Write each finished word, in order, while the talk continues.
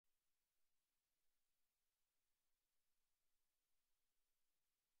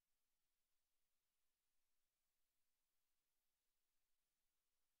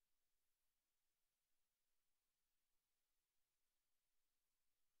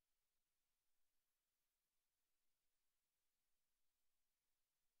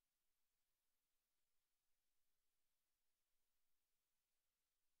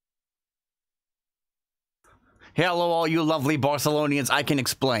Hello, all you lovely Barcelonians. I can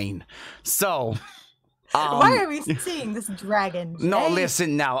explain. So, why are we seeing this dragon, Jay? no,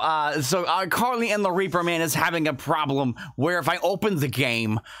 listen now. So Carly and the Reaper Man is having a problem where if I open the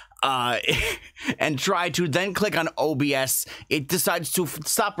game, and try to then click on OBS, it decides to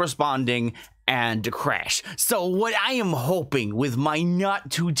stop responding and crash. So what I am hoping with my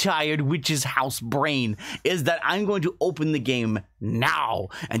not too tired witch's house brain is that I'm going to open the game now,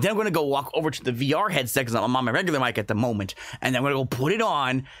 and then I'm going to go walk over to the VR headset because I'm on my regular mic at the moment, and then I'm going to go put it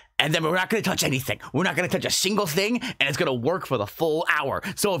on, and then we're not going to touch anything. We're not going to touch a single thing, and it's going to work for the full hour.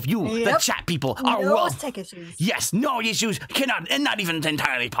 So if you, the chat people, are no tech issues. Yes, no issues, cannot, and not even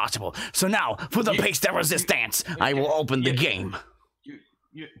entirely possible. So now, for the pace de resistance, I will open the game.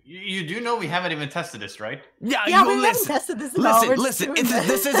 You do know we haven't even tested this, right? Yeah, we haven't tested this at all. Listen.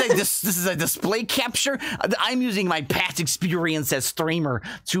 This is a display capture. I'm using my past experience as streamer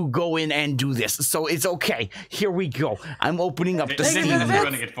to go in and do this, so it's okay. Here we go. I'm opening up the Steam. This is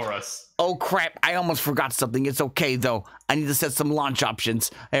running it for us. Oh crap! I almost forgot something. It's okay though. I need to set some launch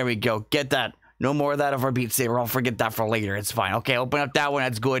options. There we go. Get that. No more of that of our Beat Saber. I'll forget that for later. It's fine. Okay, open up that one.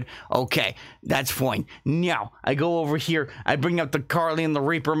 That's good. Okay, that's fine. Now, I go over here. I bring up the Carly and the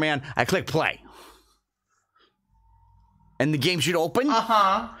Reaper Man. I click play. And the game should open.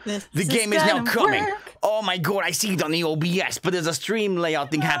 The game is now coming. Oh my god, I see it on the OBS, but there's a stream layout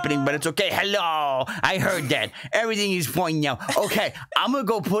thing happening, but it's okay. Hello, I heard that. Everything is fine now. Okay, I'm gonna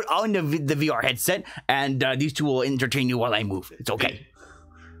go put on the VR headset, and these two will entertain you while I move. It's okay.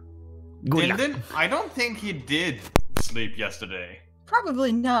 Dindin, I don't think he did sleep yesterday.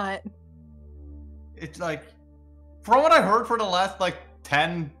 Probably not. It's like, from what I heard for the last like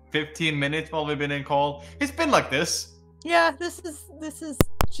 10, 15 minutes while we've been in call, it's been like this. Yeah, this is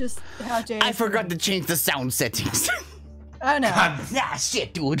just how Jay. I forgot to change the sound settings. Oh no. Ah,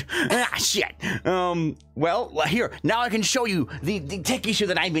 shit, dude. Ah, shit. Well, here, now I can show you the tech issue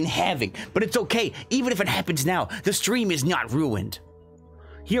that I've been having. But it's okay. Even if it happens now, the stream is not ruined.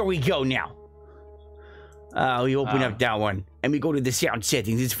 Here we go now. We open up that one, and we go to the sound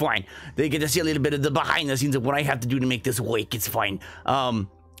settings. It's fine. They get to see a little bit of the behind the scenes of what I have to do to make this work. It's fine.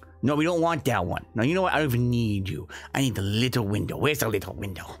 No, we don't want that one. No, you know what? I don't even need you. I need the little window. Where's the little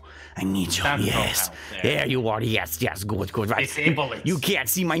window? I need you. Yes. There you are. Yes. Good. Right. Disable it. You can't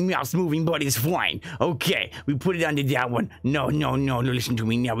see my mouse moving, but it's fine. Okay. We put it under that one. No. Listen to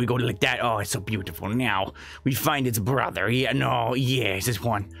me now. We go to like that. Oh, it's so beautiful. Now we find its brother. Yeah. No. Yes. This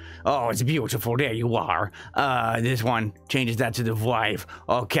one. Oh, it's beautiful. There you are. This one changes that to the wife.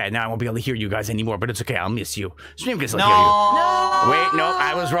 Okay. Now I won't be able to hear you guys anymore, but it's okay. I'll miss you. Stream can still hear you. No. Wait. No.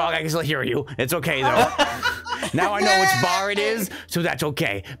 I was wrong. I can still hear you. It's okay though. Now I know which bar it is, so that's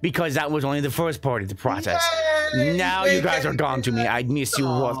okay, because that was only the first part of the process. Now you guys are gone to me. I miss you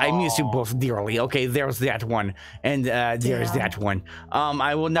both. I miss you both dearly. Okay, there's that one, and there's that one.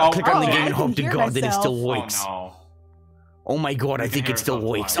 I will now click on the game and hope to God that it still works. Oh my God, I think it still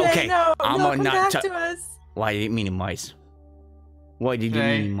works. Okay, I'm gonna not touch. Why minimize? Why did you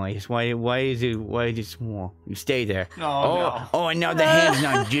minimize? Why is it small? You stay there. Oh, and now the hand's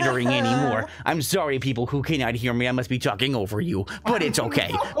not jittering anymore. I'm sorry, people who cannot hear me. I must be talking over you. But it's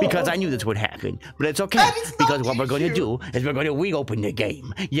okay, because I knew this would happen. But it's okay, because what we're going to do is we're going to reopen the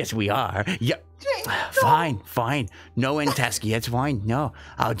game. Yes, we are. Yeah. Fine. No Entasky, it's fine. No,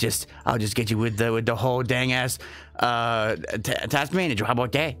 I'll just get you with the whole dang ass task manager. How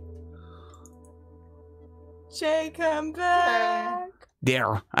about that? Jay, come back.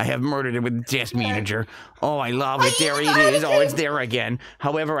 There, I have murdered it with the task manager. Oh, I love it. There it is. Oh, it's there again.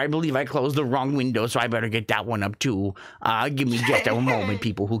 However, I believe I closed the wrong window, so I better get that one up too. Give me just a moment,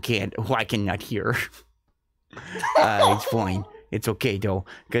 people who I cannot hear. It's fine. It's okay though,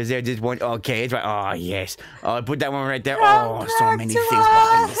 because there's just one. Okay, it's right. Oh yes. Put that one right there. Oh, so many things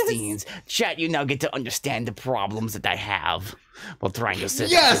behind the scenes. Chat, you now get to understand the problems that I have while trying to sit.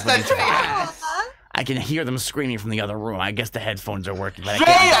 Yes, that's right. I can hear them screaming from the other room. I guess the headphones are working, but I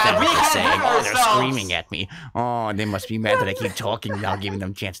can't understand what they're saying. Oh, they're screaming at me. Oh, they must be mad that I keep talking without giving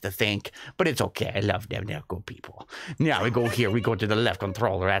them a chance to think. But it's okay. I love them. They're good people. Now we go here. We go to the left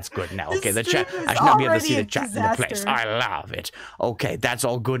controller. That's good now. Okay, the chat. I should not be able to see the chat in the place. I love it. Okay, that's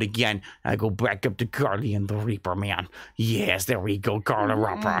all good again. I go back up to Carly and the Reaper Man. Yes, there we go, Carla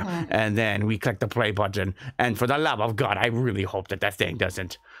Rapper. And then we click the play button. And for the love of God, I really hope that that thing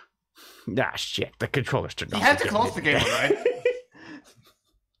doesn't. Ah, shit. The controller's turned off. You had to close the game, right?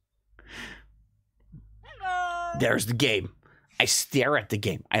 There's the game. I stare at the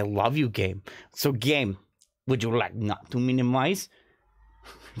game. I love you, game. So, game, would you like not to minimize?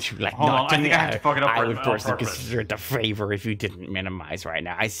 Like, Hold on, to I think me, I have to fuck it up I on would personally purpose. consider it a favor if you didn't minimize right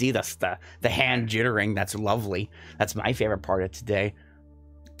now. I see the hand jittering. That's lovely. That's my favorite part of today.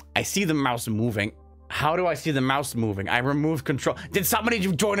 I see the mouse moving. How do I see the mouse moving? I removed control. Did somebody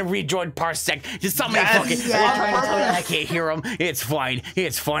join a rejoin parsec? Did somebody fucking? yes. They're trying to tell me I can't hear them. It's fine.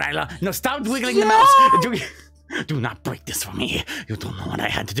 It's fine. No, stop wiggling the mouse. Do not break this for me. You don't know what I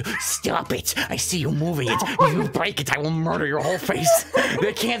had to do. Stop it. I see you moving it. If you break it, I will murder your whole face.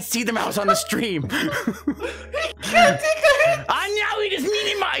 They can't see the mouse on the stream. Now it is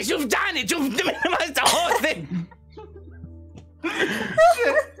minimized. You've done it. You've minimized the whole thing.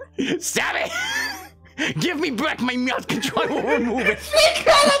 Stop it. Give me back my mouse control. I will remove it.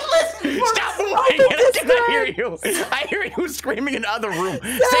 Stop moving. I cannot hear you. I hear you screaming in the other room.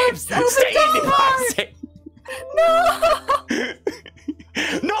 Stay in the box. No!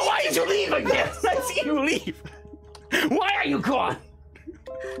 No, why did you leave again? I see you leave. Why are you gone?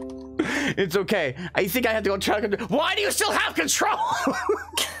 It's okay. I think I have to go try to. Why do you still have control?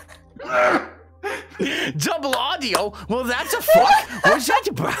 Double audio? Well, that's a fuck. What's that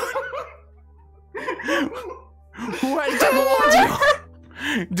about? Who has double audio?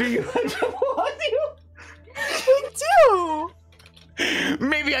 Do you have double audio? We do!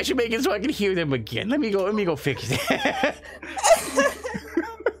 Maybe I should make it so I can hear them again. Let me go fix it.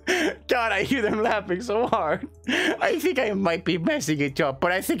 God, I hear them laughing so hard. I think I might be messing it up,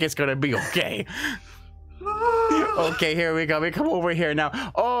 but I think it's gonna be okay. Okay, here we go. We come over here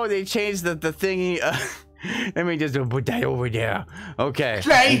now. Oh, they changed the thingy. Let me just put that over there. Okay.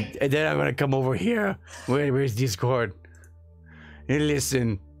 And then I'm gonna come over here. Where's Discord? And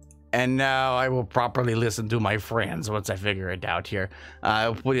listen. And now I will properly listen to my friends once I figure it out here.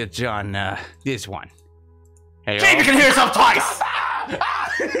 I'll put it on this one. Hey, Jay, you can hear yourself twice!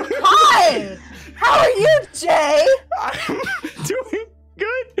 Hi! How are you, Jay? I'm doing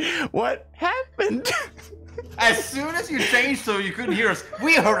good. What happened? As soon as you changed so you couldn't hear us,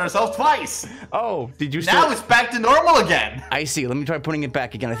 we heard ourselves twice! Oh, did you Now it's back to normal again! I see. Let me try putting it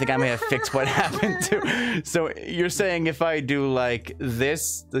back again. I think I may have fixed what happened too. So you're saying if I do like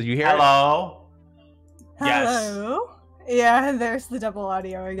this, did you hear Hello? Yes. Hello? Yeah, there's the double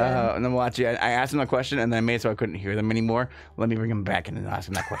audio it? again. And then watch it. I asked him a question and then I made it so I couldn't hear them anymore. Let me bring him back and then ask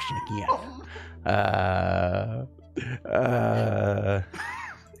him that question again.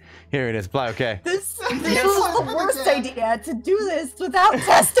 Here it is. Okay. This was the worst idea to do this without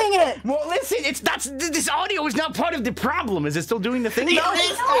testing it. Well, listen, this audio is not part of the problem. Is it still doing the thing?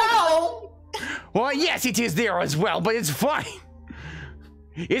 No. Well, yes, it is there as well, but it's fine.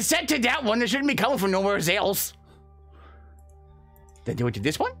 It's set to that one. It shouldn't be coming from nowhere else. Did I do it to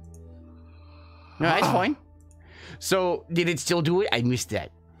this one? No, that's fine. So, did it still do it? I missed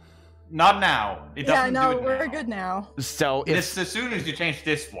that. Not now. It doesn't do it we're now. good now. So, This as soon as you change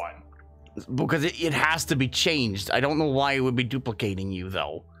this one. because it has to be changed. I don't know why it would be duplicating you,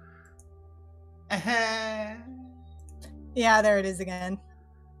 though. Yeah, there it is again.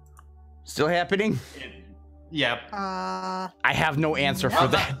 Still happening? Yep. I have no answer for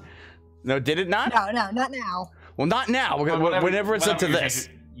that. No, did it not? No, not now. Well, not now. Whenever it's set to this.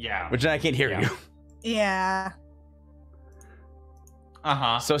 Yeah. Which then I can't hear you. Yeah.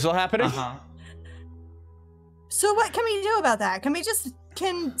 Uh-huh. So still happening? Uh-huh. So what can we do about that? Can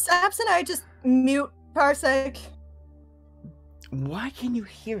Saps and I just mute Parsec? Why can you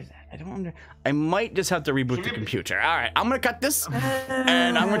hear that? I don't under. I might just have to reboot the computer. All right, I'm gonna cut this,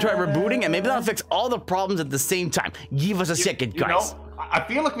 and I'm gonna try rebooting, and maybe that'll fix all the problems at the same time. Give us a second, guys. You know, I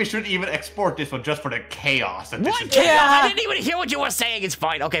feel like we shouldn't even export this one just for the chaos. That What? This is I didn't even hear what you were saying. It's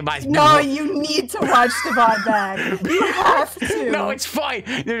fine. Okay, bye. No, you need to watch the VOD back. You have to. No, it's fine.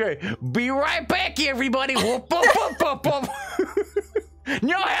 Be right back, everybody. Whoop, whoop, whoop, whoop, whoop.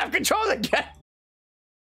 Now I have control again.